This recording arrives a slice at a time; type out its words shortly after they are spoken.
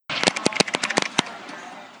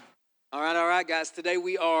right, guys, today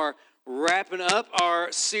we are wrapping up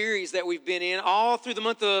our series that we've been in all through the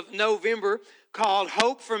month of November called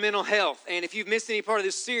Hope for Mental Health. And if you've missed any part of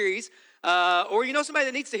this series, or you know somebody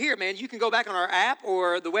that needs to hear it, man, you can go back on our app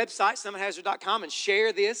or the website, summithazzard.com, and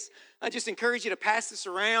share this. I just encourage you to pass this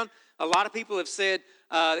around. A lot of people have said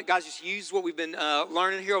that God's just used what we've been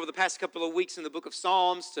learning here over the past couple of weeks in the book of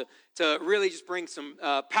Psalms to really just bring some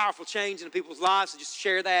powerful change into people's lives. So just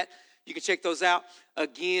share that. You can check those out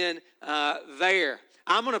again there.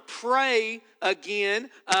 I'm going to pray again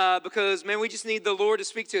because, man, we just need the Lord to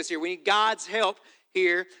speak to us here. We need God's help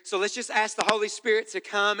here. So let's just ask the Holy Spirit to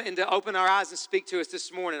come and to open our eyes and speak to us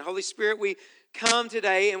this morning. Holy Spirit, we come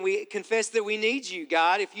today and we confess that we need you,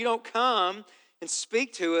 God. If you don't come and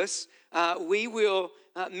speak to us, we will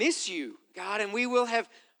miss you, God, and we will have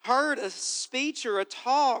heard a speech or a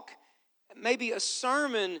talk, maybe a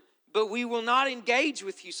sermon, but we will not engage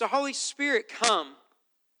with you. So Holy Spirit, come.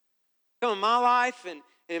 Come in my life and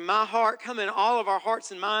in my heart. Come in all of our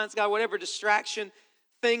hearts and minds, God, whatever distraction,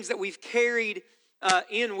 things that we've carried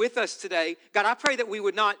in with us today. God, I pray that we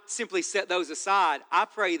would not simply set those aside. I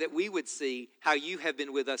pray that we would see how you have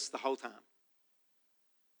been with us the whole time.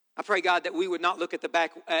 I pray, God, that we would not look at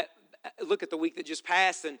the week that just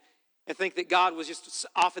passed and think that God was just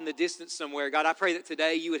off in the distance somewhere. God, I pray that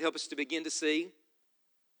today you would help us to begin to see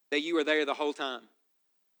that you are there the whole time.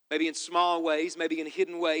 Maybe in small ways, maybe in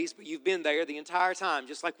hidden ways, but you've been there the entire time,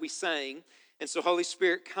 just like we sang. And so, Holy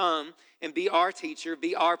Spirit, come and be our teacher,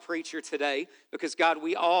 be our preacher today, because, God,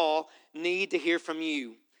 we all need to hear from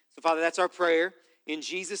you. So, Father, that's our prayer. In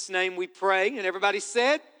Jesus' name we pray. And everybody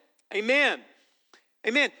said, amen.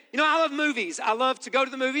 Amen. You know, I love movies. I love to go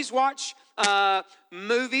to the movies, watch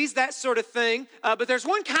movies, that sort of thing. But there's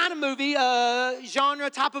one kind of movie, genre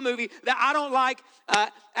type of movie that I don't like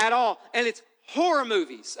at all. And it's horror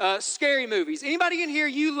movies, scary movies. Anybody in here,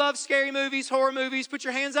 you love scary movies, horror movies? Put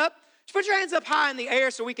your hands up. Just put your hands up high in the air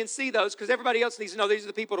so we can see those, because everybody else needs to know these are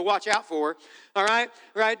the people to watch out for. All right?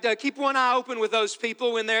 Keep one eye open with those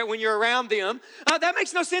people when you're around them. That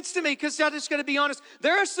makes no sense to me, because I'm just going to be honest.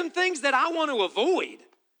 There are some things that I want to avoid.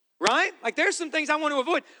 Right? Like there's some things I want to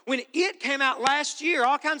avoid. When It came out last year,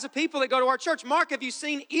 all kinds of people that go to our church, Mark, have you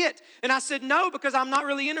seen It? And I said, no, because I'm not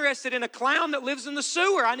really interested in a clown that lives in the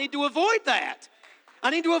sewer. I need to avoid that.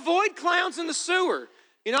 I need to avoid clowns in the sewer.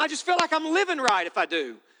 You know, I just feel like I'm living right if I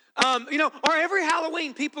do. Or every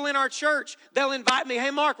Halloween, people in our church, they'll invite me,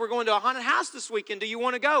 hey, Mark, we're going to a haunted house this weekend. Do you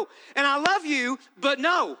want to go? And I love you, but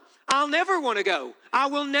no, I'll never want to go. I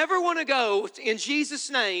will never want to go in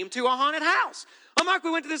Jesus' name to a haunted house. Oh, Mark,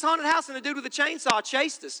 we went to this haunted house and a dude with a chainsaw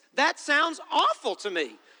chased us. That sounds awful to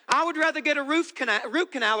me. I would rather get a root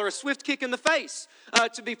canal or a swift kick in the face,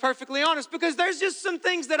 to be perfectly honest, because there's just some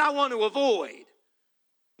things that I want to avoid.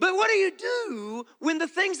 But what do you do when the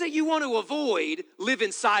things that you want to avoid live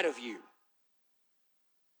inside of you?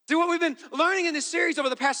 See, what we've been learning in this series over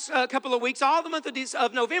the past couple of weeks, all the month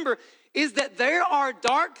of November, is that there are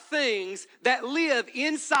dark things that live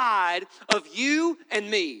inside of you and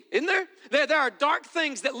me. Isn't there? There are dark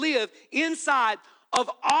things that live inside of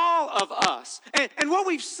all of us. And what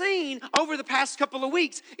we've seen over the past couple of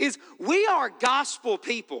weeks is we are gospel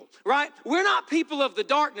people, right? We're not people of the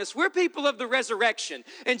darkness. We're people of the resurrection.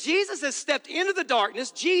 And Jesus has stepped into the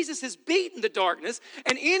darkness. Jesus has beaten the darkness.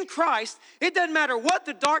 And in Christ, it doesn't matter what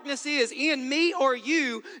the darkness is in me or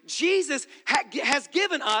you, Jesus has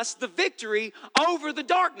given us the victory over the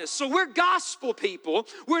darkness. So we're gospel people.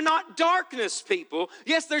 We're not darkness people.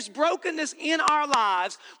 Yes, there's brokenness in our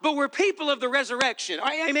lives, but we're people of the resurrection.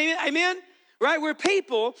 Amen? Right? We're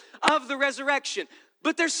people of the resurrection.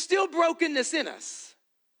 But there's still brokenness in us.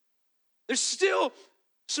 There's still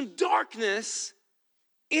some darkness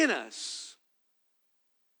in us.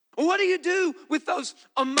 What do you do with those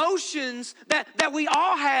emotions that we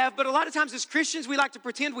all have, but a lot of times as Christians we like to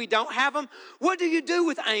pretend we don't have them? What do you do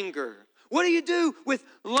with anger? What do you do with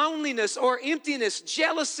loneliness or emptiness,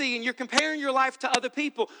 jealousy, and you're comparing your life to other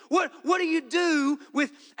people? What do you do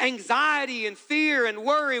with anxiety and fear and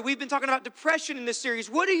worry? We've been talking about depression in this series.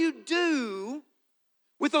 What do you do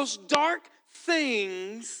with those dark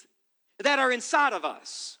things that are inside of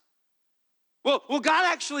us? Well, God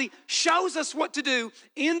actually shows us what to do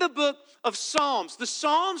in the book of Psalms. The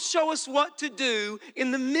Psalms show us what to do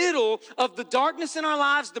in the middle of the darkness in our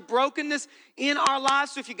lives, the brokenness in our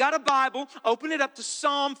lives. So if you got a Bible, open it up to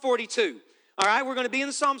Psalm 42. All right, we're going to be in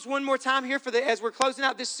the Psalms one more time here as we're closing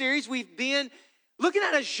out this series. We've been looking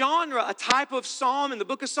at a genre, a type of psalm in the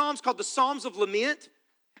book of Psalms called the Psalms of Lament.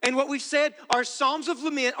 And what we've said are Psalms of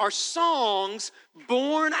Lament are songs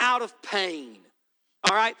born out of pain.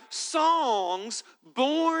 All right, songs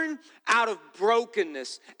born out of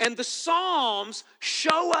brokenness. And the Psalms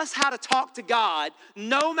show us how to talk to God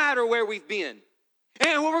no matter where we've been.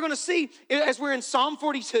 And what we're going to see as we're in Psalm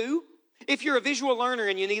 42, if you're a visual learner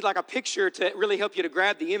and you need like a picture to really help you to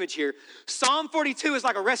grab the image here, Psalm 42 is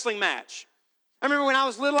like a wrestling match. I remember when I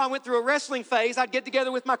was little, I went through a wrestling phase. I'd get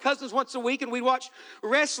together with my cousins once a week and we'd watch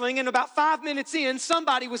wrestling. And about 5 minutes in,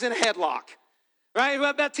 somebody was in a headlock. Right?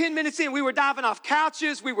 About 10 minutes in, we were diving off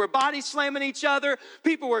couches. We were body slamming each other.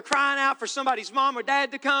 People were crying out for somebody's mom or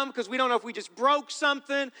dad to come because we don't know if we just broke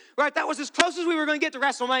something. Right? That was as close as we were going to get to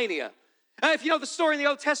WrestleMania. If you know the story in the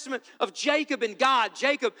Old Testament of Jacob and God,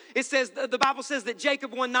 Jacob, it says, the Bible says that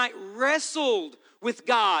Jacob one night wrestled with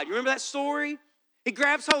God. You remember that story? He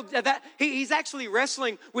grabs hold of that. He's actually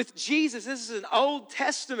wrestling with Jesus. This is an Old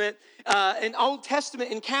Testament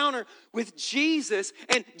encounter with Jesus.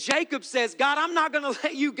 And Jacob says, God, I'm not going to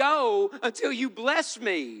let you go until you bless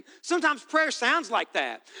me. Sometimes prayer sounds like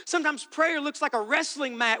that. Sometimes prayer looks like a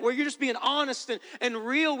wrestling mat where you're just being honest and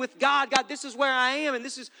real with God. God, this is where I am and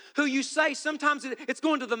this is who you say. Sometimes it's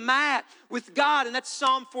going to the mat with God, and that's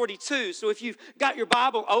Psalm 42. So if you've got your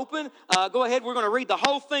Bible open, go ahead. We're going to read the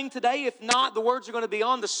whole thing today. If not, the words are going to be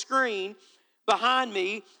on the screen behind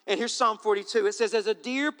me. And here's Psalm 42. It says, as a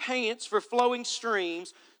deer pants for flowing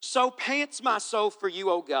streams, so pants my soul for you,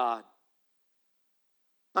 O God.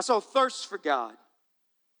 My soul thirsts for God,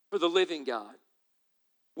 for the living God.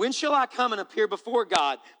 When shall I come and appear before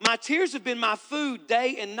God? My tears have been my food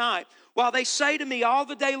day and night, while they say to me all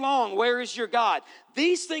the day long, where is your God?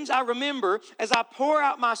 These things I remember as I pour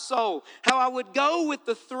out my soul, how I would go with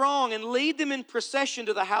the throng and lead them in procession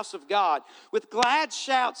to the house of God, with glad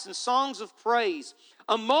shouts and songs of praise,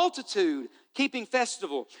 a multitude keeping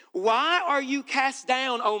festival. Why are you cast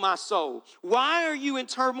down, O my soul? Why are you in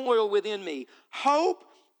turmoil within me? Hope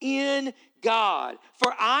in God,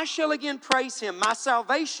 for I shall again praise him, my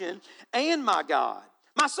salvation and my God.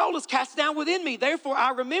 My soul is cast down within me, therefore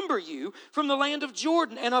I remember you from the land of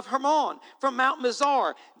Jordan and of Hermon, from Mount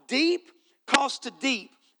Mizar. Deep calls to deep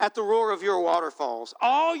at the roar of your waterfalls.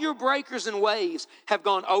 All your breakers and waves have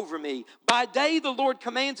gone over me. By day the Lord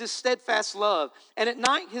commands his steadfast love, and at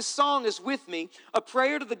night his song is with me, a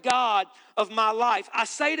prayer to the God of my life. I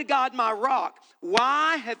say to God, my rock,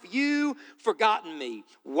 why have you forgotten me?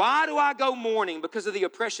 Why do I go mourning because of the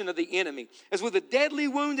oppression of the enemy? As with a deadly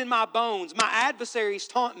wound in my bones, my adversaries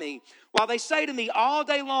taunt me, while they say to me all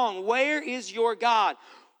day long, where is your God?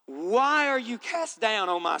 Why are you cast down,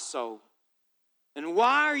 O my soul? And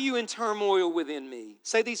why are you in turmoil within me?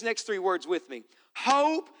 Say these next three words with me.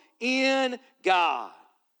 Hope in God,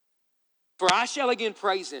 for I shall again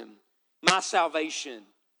praise him, my salvation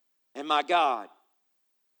and my God.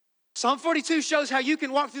 Psalm 42 shows how you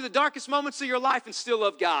can walk through the darkest moments of your life and still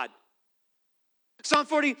love God. Psalm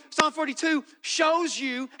 42 shows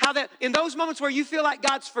you how that in those moments where you feel like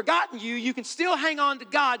God's forgotten you, you can still hang on to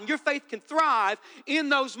God and your faith can thrive in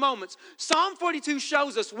those moments. Psalm 42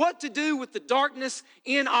 shows us what to do with the darkness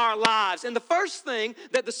in our lives. And the first thing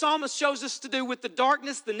that the psalmist shows us to do with the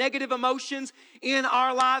darkness, the negative emotions in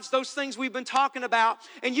our lives, those things we've been talking about.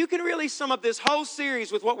 And you can really sum up this whole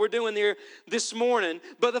series with what we're doing there this morning.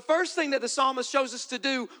 But the first thing that the psalmist shows us to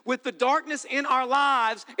do with the darkness in our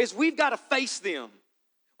lives is we've got to face them.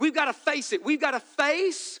 We've got to face it. We've got to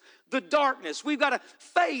face the darkness. We've got to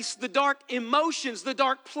face the dark emotions, the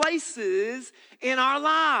dark places in our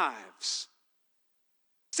lives.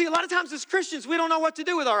 See, a lot of times as Christians, we don't know what to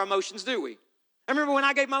do with our emotions, do we? I remember when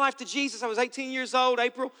I gave my life to Jesus, I was 18 years old,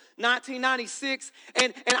 April 1996,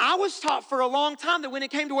 and I was taught for a long time that when it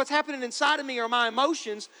came to what's happening inside of me or my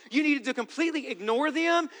emotions, you needed to completely ignore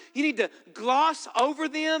them. You need to gloss over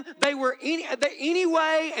them. They were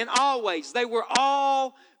anyway and always. They were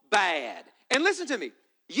all bad. And listen to me,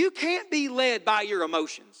 you can't be led by your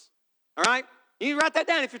emotions, all right? You need to write that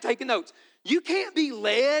down if you're taking notes. You can't be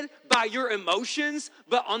led by your emotions,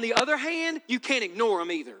 but on the other hand, you can't ignore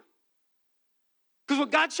them either. Because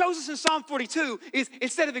what God shows us in Psalm 42 is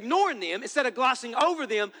instead of ignoring them, instead of glossing over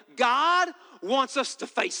them, God wants us to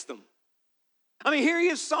face them. I mean, here he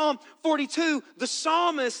is, Psalm 42. The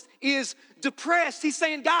psalmist is depressed. He's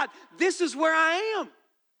saying, God, this is where I am.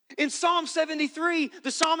 In Psalm 73,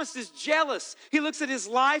 the psalmist is jealous. He looks at his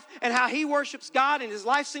life and how he worships God, and his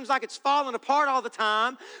life seems like it's falling apart all the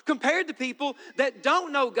time compared to people that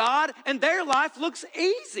don't know God, and their life looks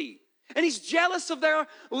easy. And he's jealous of their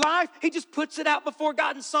life. He just puts it out before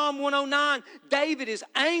God. In Psalm 109, David is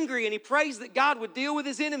angry and he prays that God would deal with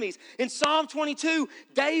his enemies. In Psalm 22,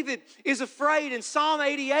 David is afraid. In Psalm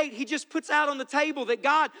 88, he just puts out on the table that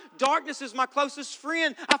God, darkness is my closest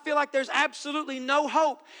friend. I feel like there's absolutely no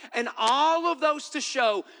hope. And all of those to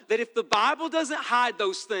show that if the Bible doesn't hide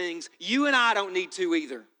those things, you and I don't need to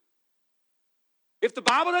either. If the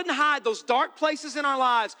Bible doesn't hide those dark places in our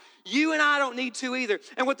lives, you and I don't need to either.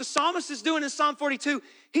 And what the psalmist is doing in Psalm 42,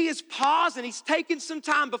 he is pausing. He's taking some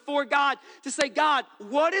time before God to say, God,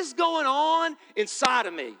 what is going on inside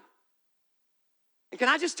of me? And can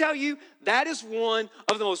I just tell you, that is one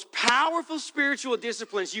of the most powerful spiritual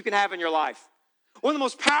disciplines you can have in your life. One of the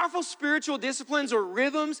most powerful spiritual disciplines or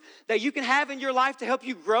rhythms that you can have in your life to help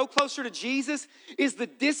you grow closer to Jesus is the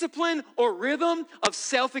discipline or rhythm of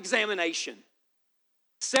self-examination.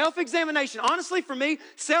 Self-examination. Honestly, for me,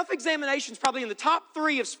 self-examination is probably in the top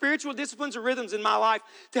 3 of spiritual disciplines or rhythms in my life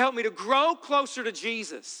to help me to grow closer to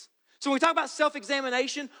Jesus. So when we talk about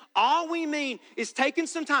self-examination, all we mean is taking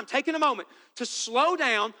some time, taking a moment to slow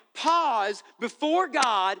down, pause before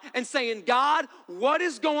God and saying, God, what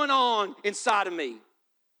is going on inside of me?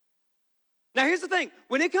 Now, here's the thing.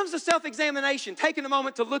 When it comes to self-examination, taking a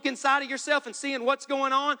moment to look inside of yourself and seeing what's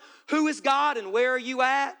going on, who is God and where are you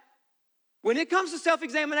at? When it comes to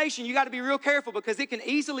self-examination, you got to be real careful because it can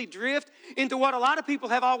easily drift into what a lot of people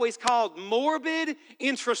have always called morbid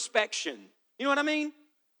introspection. You know what I mean?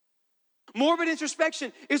 Morbid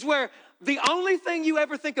introspection is where the only thing you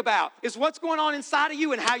ever think about is what's going on inside of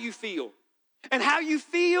you and how you feel. And how you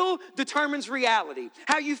feel determines reality.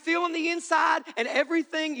 How you feel on the inside and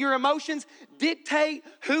everything, your emotions dictate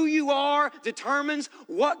who you are, determines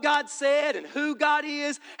what God said and who God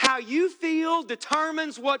is. How you feel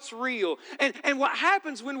determines what's real. And what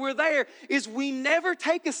happens when we're there is we never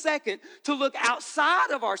take a second to look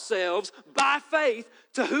outside of ourselves by faith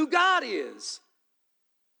to who God is.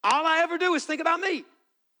 All I ever do is think about me.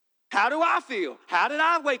 How do I feel? How did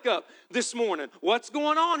I wake up this morning? What's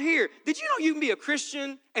going on here? Did you know you can be a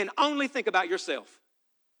Christian and only think about yourself?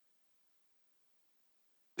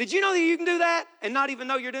 Did you know that you can do that and not even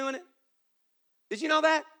know you're doing it? Did you know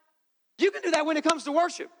that? You can do that when it comes to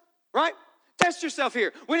worship, right? Test yourself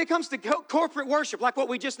here. When it comes to corporate worship, like what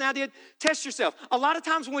we just now did, test yourself. A lot of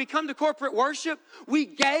times when we come to corporate worship, we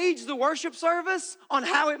gauge the worship service on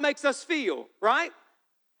how it makes us feel, right?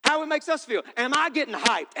 How it makes us feel. Am I getting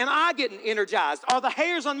hyped? Am I getting energized? Are the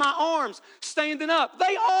hairs on my arms standing up?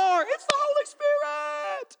 They are. It's the Holy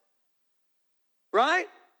Spirit. Right?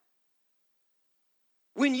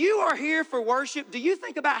 When you are here for worship, do you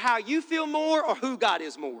think about how you feel more or who God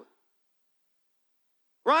is more?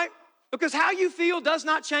 Right? Because how you feel does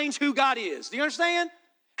not change who God is. Do you understand?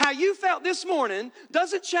 How you felt this morning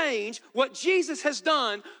doesn't change what Jesus has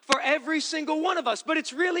done for every single one of us. But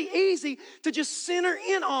it's really easy to just center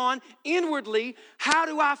in on inwardly, how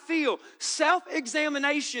do I feel?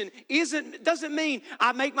 Self-examination doesn't mean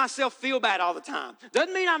I make myself feel bad all the time.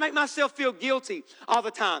 Doesn't mean I make myself feel guilty all the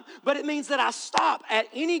time. But it means that I stop at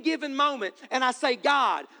any given moment and I say,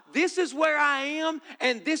 God, this is where I am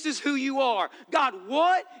and this is who you are. God,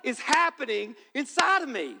 what is happening inside of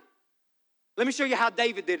me? Let me show you how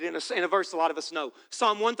David did it in a verse a lot of us know.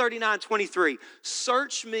 Psalm 139:23.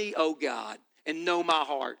 Search me, O God, and know my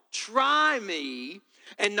heart. Try me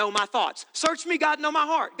and know my thoughts. Search me, God, know my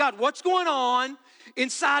heart. God, what's going on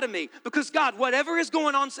inside of me? Because God, whatever is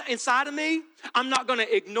going on inside of me, I'm not going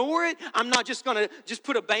to ignore it. I'm not just going to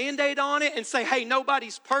put a Band-Aid on it and say, hey,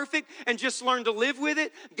 nobody's perfect and just learn to live with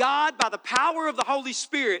it. God, by the power of the Holy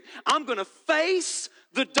Spirit, I'm going to face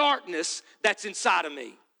the darkness that's inside of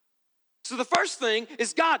me. So the first thing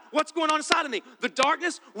is, God, what's going on inside of me? The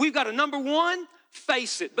darkness, we've got to, number one,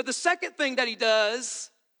 face it. But the second thing that he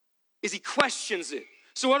does is he questions it.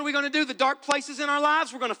 So what are we going to do? The dark places in our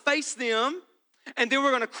lives, we're going to face them, and then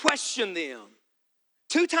we're going to question them.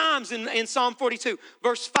 2 times in Psalm 42,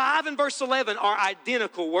 verse 5 and verse 11 are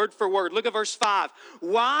identical, word for word. Look at verse 5.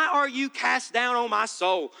 Why are you cast down, O my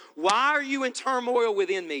soul? Why are you in turmoil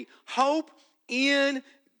within me? Hope in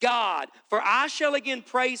God, for I shall again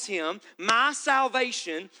praise him, my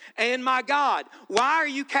salvation and my God. Why are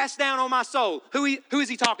you cast down on my soul? Who is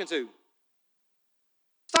he talking to?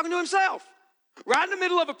 He's talking to himself. Right in the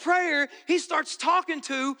middle of a prayer, he starts talking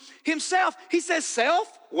to himself. He says,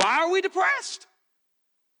 self, why are we depressed?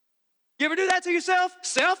 You ever do that to yourself?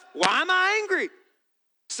 Self, why am I angry?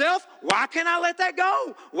 Self, why can't I let that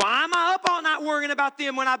go? Why am I up all night worrying about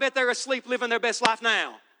them when I bet they're asleep living their best life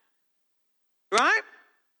now? Right?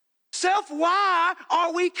 Self, why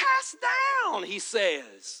are we cast down, he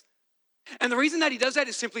says. And the reason that he does that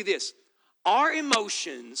is simply this. Our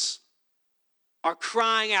emotions are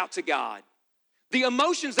crying out to God. The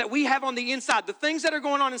emotions that we have on the inside, the things that are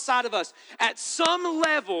going on inside of us, at some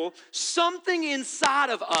level, something inside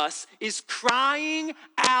of us is crying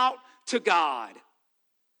out to God.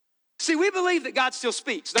 See, we believe that God still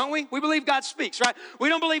speaks, don't we? We believe God speaks, right? We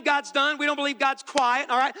don't believe God's done. We don't believe God's quiet,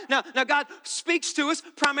 all right? Now God speaks to us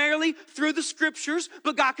primarily through the scriptures,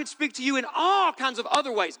 but God can speak to you in all kinds of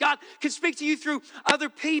other ways. God can speak to you through other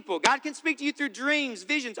people. God can speak to you through dreams,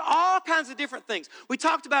 visions, all kinds of different things. We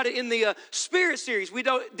talked about it in the Spirit series we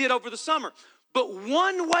did over the summer. But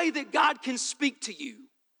one way that God can speak to you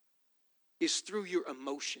is through your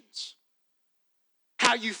emotions.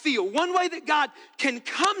 How you feel. One way that God can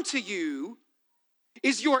come to you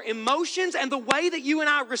is your emotions and the way that you and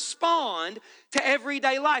I respond to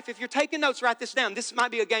everyday life. If you're taking notes, write this down. This might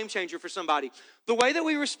be a game changer for somebody. The way that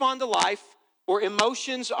we respond to life, or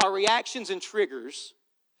emotions, our reactions and triggers,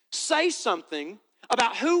 say something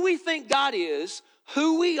about who we think God is,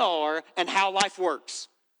 who we are, and how life works.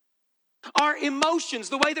 Our emotions,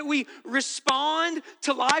 the way that we respond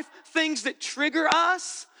to life, things that trigger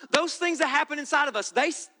us, those things that happen inside of us,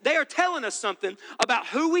 they are telling us something about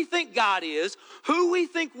who we think God is, who we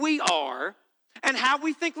think we are, and how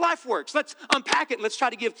we think life works. Let's unpack it and let's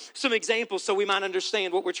try to give some examples so we might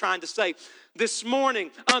understand what we're trying to say this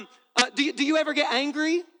morning. Do you ever get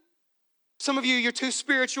angry? Some of you, you're too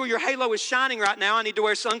spiritual. Your halo is shining right now. I need to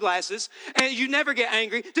wear sunglasses. And you never get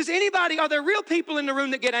angry. Are there real people in the room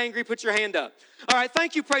that get angry? Put your hand up. All right,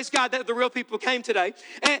 thank you, praise God, that the real people came today.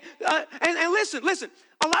 And listen.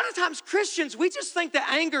 A lot of times Christians, we just think that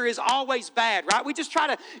anger is always bad, right? We just try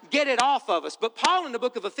to get it off of us. But Paul in the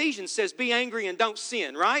book of Ephesians says, be angry and don't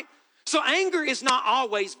sin, right? So anger is not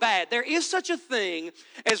always bad. There is such a thing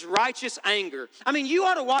as righteous anger. I mean, you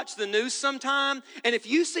ought to watch the news sometime, and if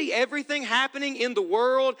you see everything happening in the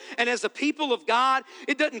world, and as a people of God,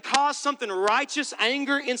 it doesn't cause something righteous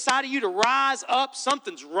anger inside of you to rise up,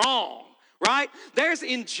 something's wrong. Right? There's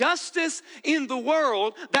injustice in the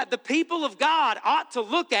world that the people of God ought to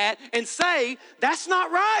look at and say, that's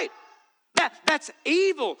not right. That's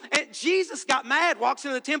evil. And Jesus got mad, walks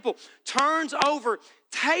into the temple, turns over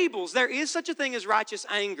tables. There is such a thing as righteous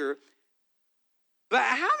anger. But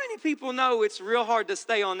how many people know it's real hard to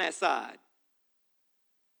stay on that side?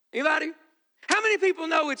 Anybody? How many people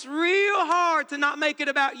know it's real hard to not make it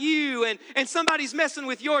about you and somebody's messing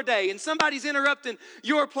with your day and somebody's interrupting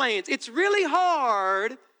your plans? It's really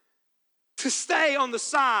hard to stay on the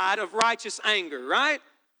side of righteous anger, right?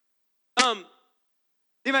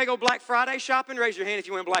 Anybody go Black Friday shopping? Raise your hand if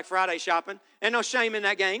you went Black Friday shopping. Ain't no shame in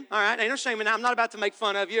that game, all right? Ain't no shame in that. I'm not about to make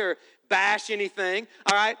fun of you or bash anything,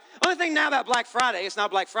 all right? Only thing now about Black Friday, it's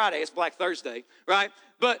not Black Friday, it's Black Thursday, right?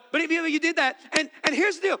 But if you did that, and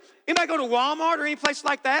here's the deal. Anybody go to Walmart or any place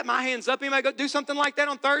like that? My hand's up. Anybody go do something like that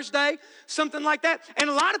on Thursday? Something like that? And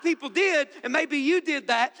a lot of people did, and maybe you did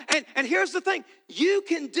that. And here's the thing. You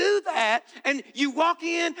can do that, and you walk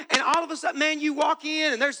in, and all of a sudden, man, you walk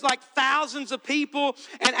in, and there's like thousands of people,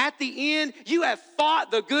 and at the end, you have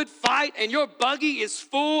fought the good fight, and your buggy is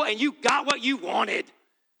full, and you got what you wanted,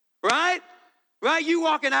 right? Right? You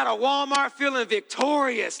walking out of Walmart feeling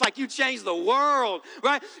victorious, like you changed the world,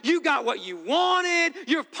 right? You got what you wanted.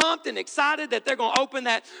 You're pumped and excited that they're going to open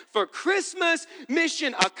that for Christmas.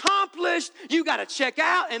 Mission accomplished. You got to check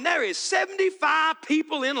out, and there is 75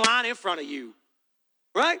 people in line in front of you,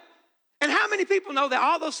 right? And how many people know that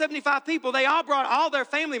all those 75 people, they all brought all their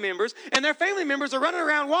family members, and their family members are running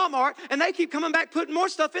around Walmart, and they keep coming back putting more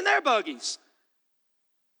stuff in their buggies.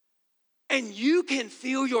 And you can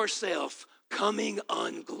feel yourself coming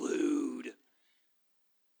unglued.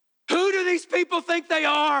 Who do these people think they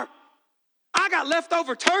are? I got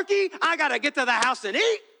leftover turkey. I got to get to the house and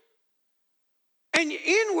eat. And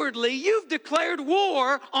inwardly, you've declared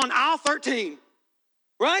war on aisle 13,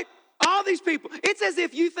 right? All these people. It's as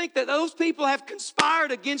if you think that those people have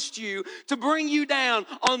conspired against you to bring you down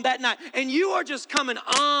on that night. And you are just coming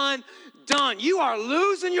undone. You are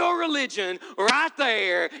losing your religion right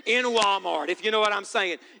there in Walmart, if you know what I'm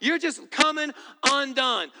saying. You're just coming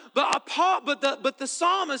undone. But the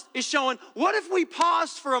psalmist is showing, what if we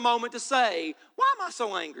paused for a moment to say, why am I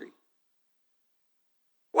so angry?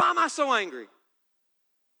 Why am I so angry?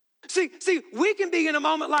 See, we can be in a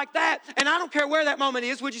moment like that, and I don't care where that moment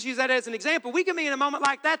is. We'll just use that as an example. We can be in a moment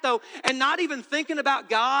like that, though, and not even thinking about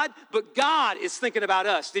God, but God is thinking about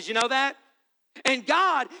us. Did you know that? And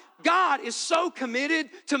God is so committed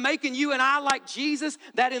to making you and I like Jesus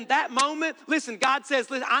that in that moment, listen, God says,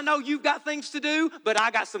 listen, I know you've got things to do, but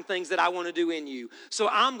I got some things that I want to do in you. So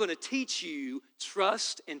I'm going to teach you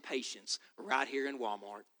trust and patience right here in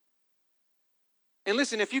Walmart. And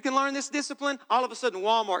listen, if you can learn this discipline, all of a sudden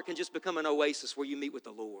Walmart can just become an oasis where you meet with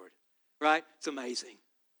the Lord, right? It's amazing.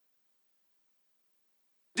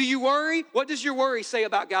 Do you worry? What does your worry say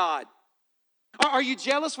about God? Are you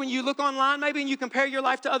jealous when you look online maybe and you compare your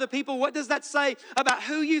life to other people? What does that say about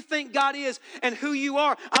who you think God is and who you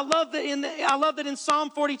are? I love that in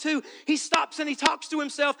Psalm 42, he stops and he talks to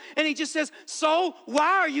himself and he just says, soul,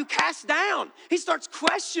 why are you cast down? He starts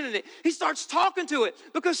questioning it. He starts talking to it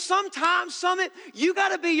because sometimes, Summit, you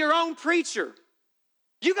got to be your own preacher.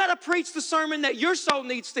 You got to preach the sermon that your soul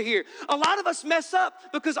needs to hear. A lot of us mess up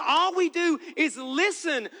because all we do is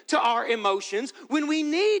listen to our emotions when we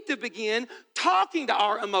need to begin talking to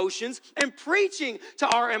our emotions and preaching to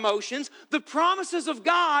our emotions the promises of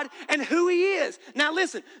God and who He is. Now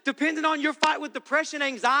listen, depending on your fight with depression,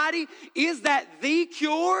 anxiety, is that the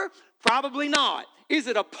cure? Probably not. Is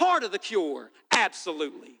it a part of the cure?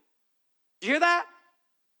 Absolutely. You hear that?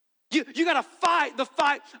 You got to fight the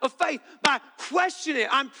fight of faith by questioning it.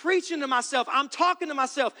 I'm preaching to myself. I'm talking to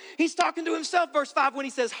myself. He's talking to himself, verse 5, when he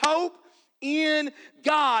says, hope in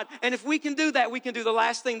God. And if we can do that, we can do the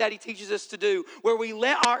last thing that he teaches us to do, where we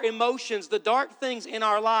let our emotions, the dark things in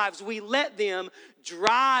our lives, we let them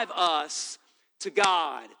drive us to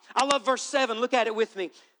God. I love verse 7. Look at it with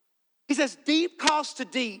me. He says, deep calls to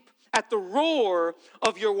deep at the roar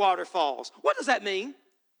of your waterfalls. What does that mean?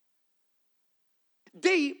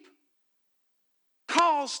 Deep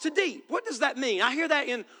calls to deep. What does that mean? I hear that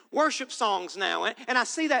in worship songs now, and I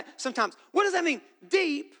see that sometimes. What does that mean?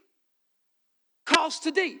 Deep calls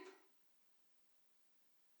to deep.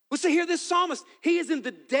 Well, see, here this psalmist, he is in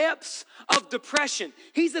the depths of depression.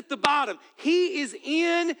 He's at the bottom. He is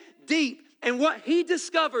in deep. And what he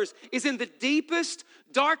discovers is in the deepest,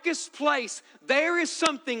 darkest place, there is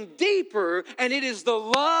something deeper, and it is the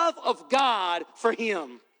love of God for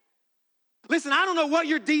him. Listen, I don't know what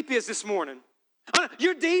your deep is this morning.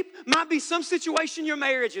 Your deep might be some situation your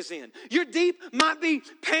marriage is in. Your deep might be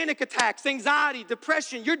panic attacks, anxiety,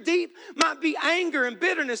 depression. Your deep might be anger and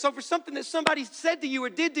bitterness over something that somebody said to you or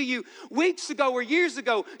did to you weeks ago or years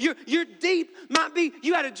ago. Your deep might be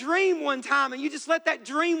you had a dream one time and you just let that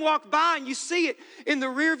dream walk by and you see it in the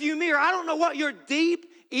rearview mirror. I don't know what your deep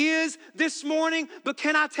is this morning, but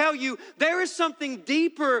can I tell you, there is something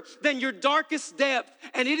deeper than your darkest depth,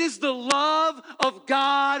 and it is the love of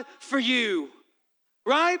God for you.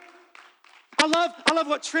 Right? I love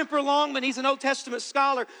what Tremper Longman, he's an Old Testament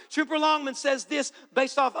scholar. Tremper Longman says this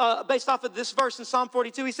based off of this verse in Psalm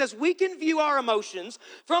 42. He says, we can view our emotions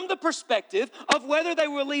from the perspective of whether they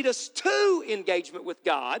will lead us to engagement with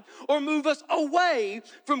God or move us away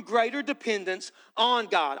from greater dependence on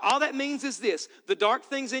God. All that means is this: the dark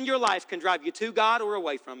things in your life can drive you to God or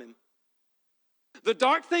away from Him. The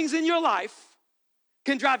dark things in your life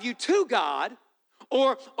can drive you to God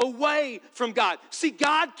or away from God. See,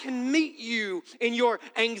 God can meet you in your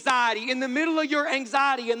anxiety. In the middle of your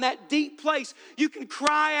anxiety, in that deep place, you can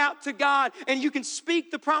cry out to God and you can speak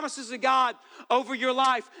the promises of God over your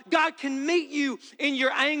life. God can meet you in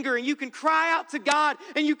your anger and you can cry out to God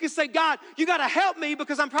and you can say, God, you got to help me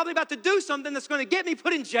because I'm probably about to do something that's going to get me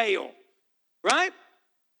put in jail, right?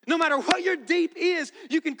 No matter what your deep is,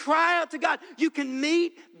 you can cry out to God. You can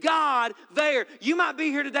meet God there. You might be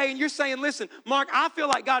here today and you're saying, listen, Mark, I feel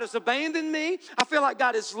like God has abandoned me. I feel like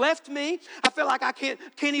God has left me. I feel like I can't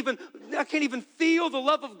even feel the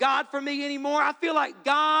love of God for me anymore. I feel like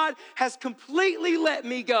God has completely let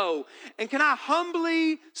me go. And can I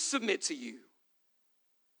humbly submit to you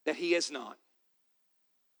that He has not?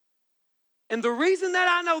 And the reason that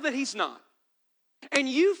I know that He's not, and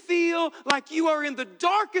you feel like you are in the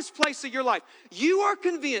darkest place of your life, you are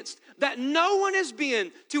convinced that no one has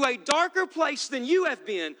been to a darker place than you have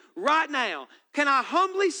been right now, can I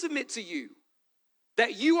humbly submit to you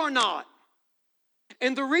that you are not?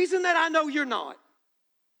 And the reason that I know you're not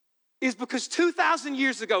is because 2,000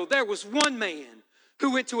 years ago, there was one man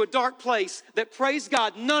who went to a dark place that, praise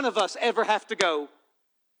God, none of us ever have to go.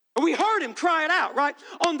 We heard him cry it out, right?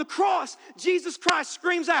 On the cross, Jesus Christ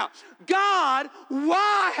screams out, God,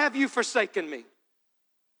 why have you forsaken me?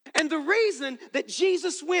 And the reason that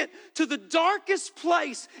Jesus went to the darkest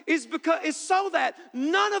place is so that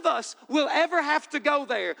none of us will ever have to go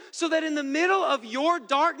there. So that in the middle of your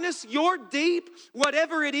darkness, your deep,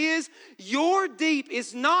 whatever it is, your deep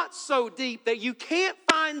is not so deep that you can't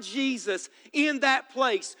find Jesus in that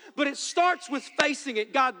place. But it starts with facing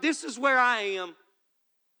it. God, this is where I am.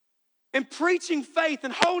 And preaching faith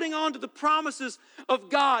and holding on to the promises of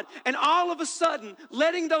God. And all of a sudden,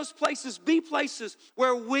 letting those places be places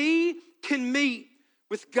where we can meet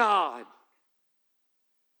with God.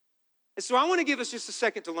 And so I want to give us just a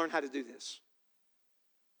second to learn how to do this.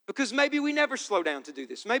 Because maybe we never slow down to do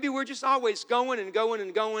this. Maybe we're just always going and going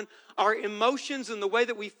and going. Our emotions and the way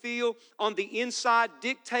that we feel on the inside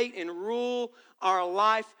dictate and rule our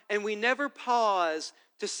life. And we never pause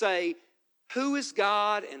to say, who is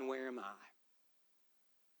God and where am I?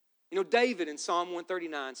 You know, David in Psalm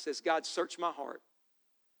 139 says, God, search my heart.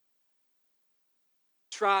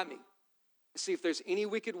 Try me and see if there's any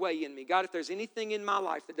wicked way in me. God, if there's anything in my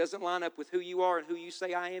life that doesn't line up with who you are and who you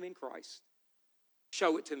say I am in Christ,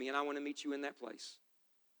 show it to me, and I want to meet you in that place.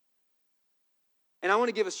 And I want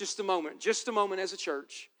to give us just a moment as a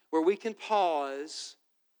church, where we can pause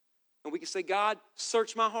and we can say, God,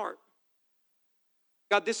 search my heart.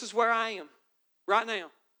 God, this is where I am right now.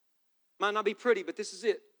 Might not be pretty, but this is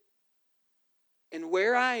it. And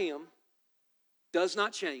where I am does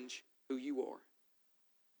not change who you are.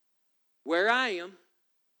 Where I am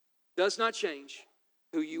does not change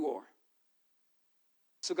who you are.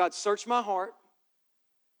 So God, search my heart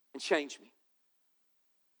and change me.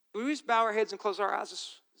 Will we just bow our heads and close our eyes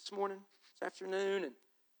this morning, this afternoon, and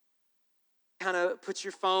kind of put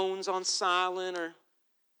your phones on silent, or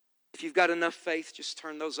if you've got enough faith, just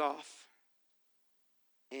turn those off.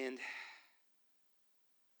 And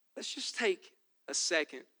let's just take a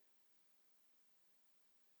second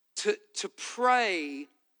to pray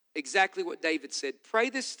exactly what David said. Pray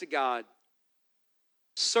this to God.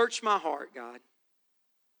 Search my heart, God.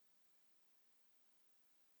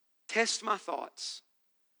 Test my thoughts.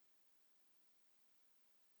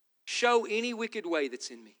 Show any wicked way that's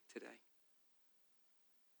in me today.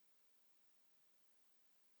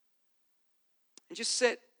 And just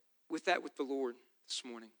sit with that with the Lord this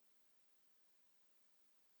morning.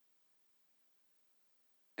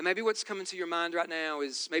 And maybe what's coming to your mind right now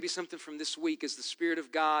is maybe something from this week as the Spirit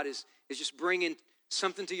of God is just bringing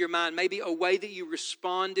something to your mind. Maybe a way that you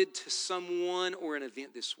responded to someone or an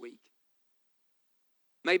event this week.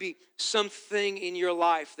 Maybe something in your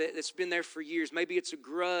life that's been there for years. Maybe it's a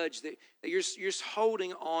grudge that you're just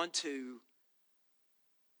holding on to.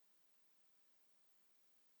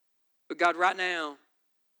 But God, right now,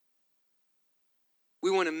 we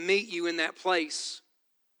want to meet you in that place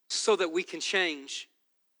so that we can change.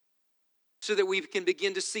 So that we can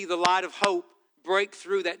begin to see the light of hope break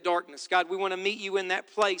through that darkness. God, we want to meet you in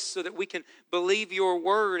that place so that we can believe your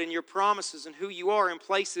word and your promises and who you are in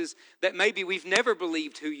places that maybe we've never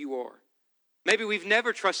believed who you are. Maybe we've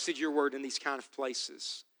never trusted your word in these kind of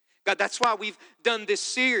places. God, that's why we've done this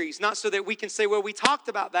series, not so that we can say, well, we talked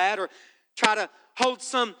about that, or try to hold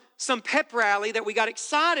some pep rally that we got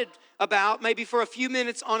excited about maybe for a few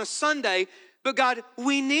minutes on a Sunday. But God,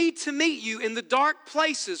 we need to meet you in the dark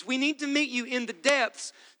places. We need to meet you in the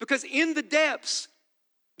depths, because in the depths,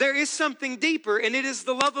 there is something deeper, and it is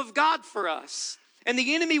the love of God for us. And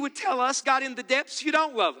the enemy would tell us, God, in the depths, you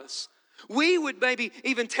don't love us. We would maybe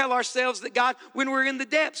even tell ourselves that, God, when we're in the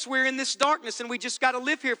depths, we're in this darkness, and we just got to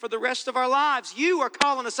live here for the rest of our lives. You are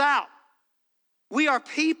calling us out. We are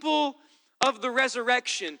people of the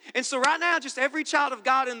resurrection. And so right now, just every child of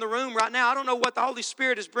God in the room right now, I don't know what the Holy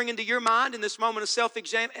Spirit is bringing to your mind in this moment of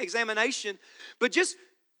self-examination, but just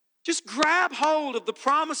grab hold of the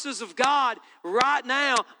promises of God right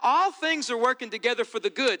now. All things are working together for the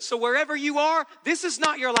good. So wherever you are, this is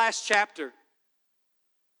not your last chapter.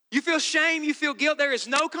 You feel shame, you feel guilt. There is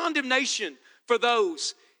no condemnation for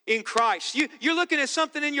those in Christ. You're looking at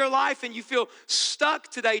something in your life and you feel stuck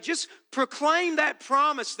today. Just proclaim that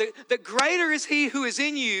promise that greater is He who is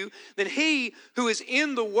in you than he who is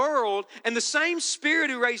in the world. And the same Spirit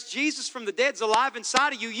who raised Jesus from the dead is alive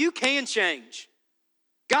inside of you. You can change.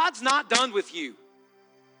 God's not done with you.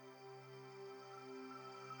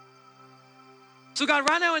 So God,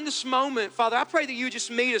 right now in this moment, Father, I pray that you would just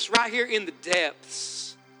meet us right here in the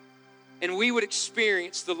depths, and we would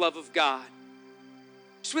experience the love of God.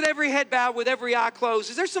 Just with every head bowed, with every eye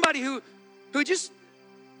closed. Is there somebody who just,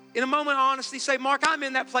 in a moment of honesty, say, Mark, I'm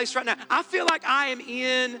in that place right now. I feel like I am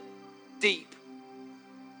in deep.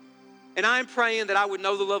 And I'm praying that I would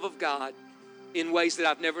know the love of God in ways that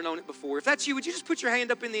I've never known it before. If that's you, would you just put your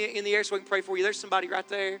hand up in the air so we can pray for you? There's somebody right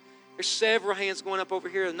there. There's several hands going up over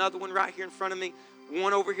here. Another one right here in front of me.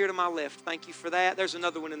 One over here to my left. Thank you for that. There's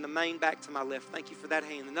another one in the main back to my left. Thank you for that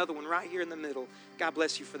hand. Another one right here in the middle. God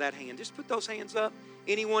bless you for that hand. Just put those hands up.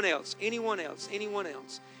 Anyone else? Anyone else? Anyone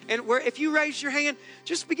else? And if you raise your hand,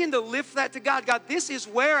 just begin to lift that to God. God, this is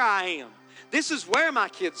where I am. This is where my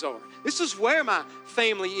kids are. This is where my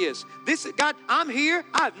family is. God, I'm here.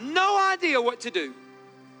 I have no idea what to do.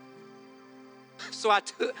 So I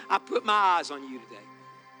put my eyes on you today.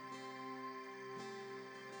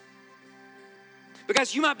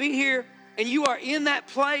 Because you might be here and you are in that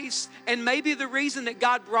place, and maybe the reason that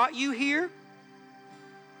God brought you here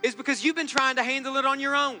is because you've been trying to handle it on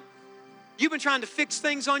your own. You've been trying to fix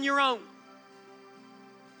things on your own.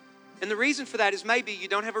 And the reason for that is maybe you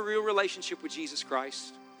don't have a real relationship with Jesus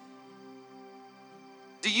Christ.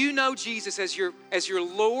 Do you know Jesus as your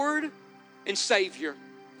Lord and Savior?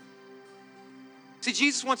 See,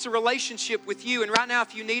 Jesus wants a relationship with you. And right now,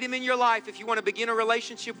 if you need Him in your life, if you want to begin a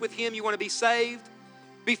relationship with Him, you want to be saved,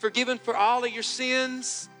 be forgiven for all of your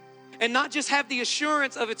sins, and not just have the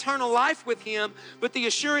assurance of eternal life with Him, but the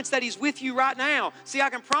assurance that He's with you right now. See,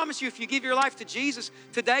 I can promise you, if you give your life to Jesus,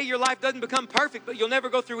 today your life doesn't become perfect, but you'll never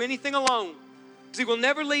go through anything alone. Because He will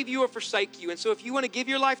never leave you or forsake you. And so if you want to give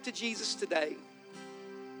your life to Jesus today,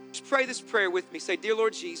 just pray this prayer with me. Say, "Dear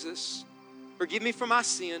Lord Jesus, forgive me for my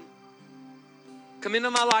sin. Come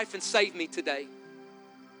into my life and save me today.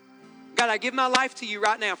 God, I give my life to you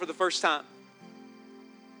right now for the first time.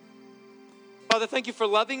 Father, thank you for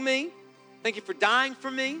loving me. Thank you for dying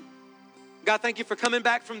for me. God, thank you for coming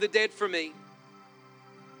back from the dead for me.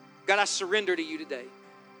 God, I surrender to you today.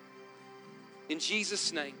 In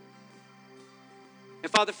Jesus' name."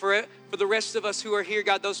 And Father, for the rest of us who are here,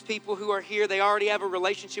 God, those people who are here, they already have a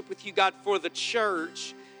relationship with you. God, for the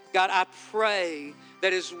church, God, I pray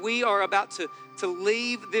that as we are about to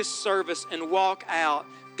leave this service and walk out,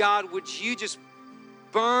 God, would you just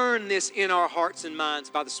burn this in our hearts and minds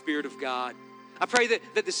by the Spirit of God. I pray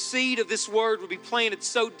that the seed of this word would be planted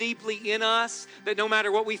so deeply in us that no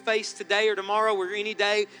matter what we face today or tomorrow or any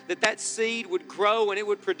day, that seed would grow and it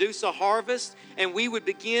would produce a harvest, and we would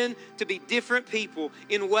begin to be different people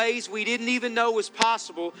in ways we didn't even know was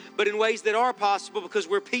possible, but in ways that are possible because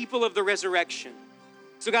we're people of the resurrection.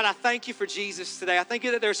 So God, I thank you for Jesus today. I thank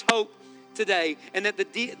you that there's hope today, and that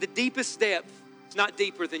the deepest depth is not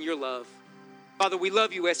deeper than your love. Father, we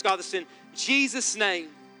love you. We ask all this in Jesus' name.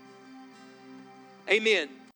 Amen.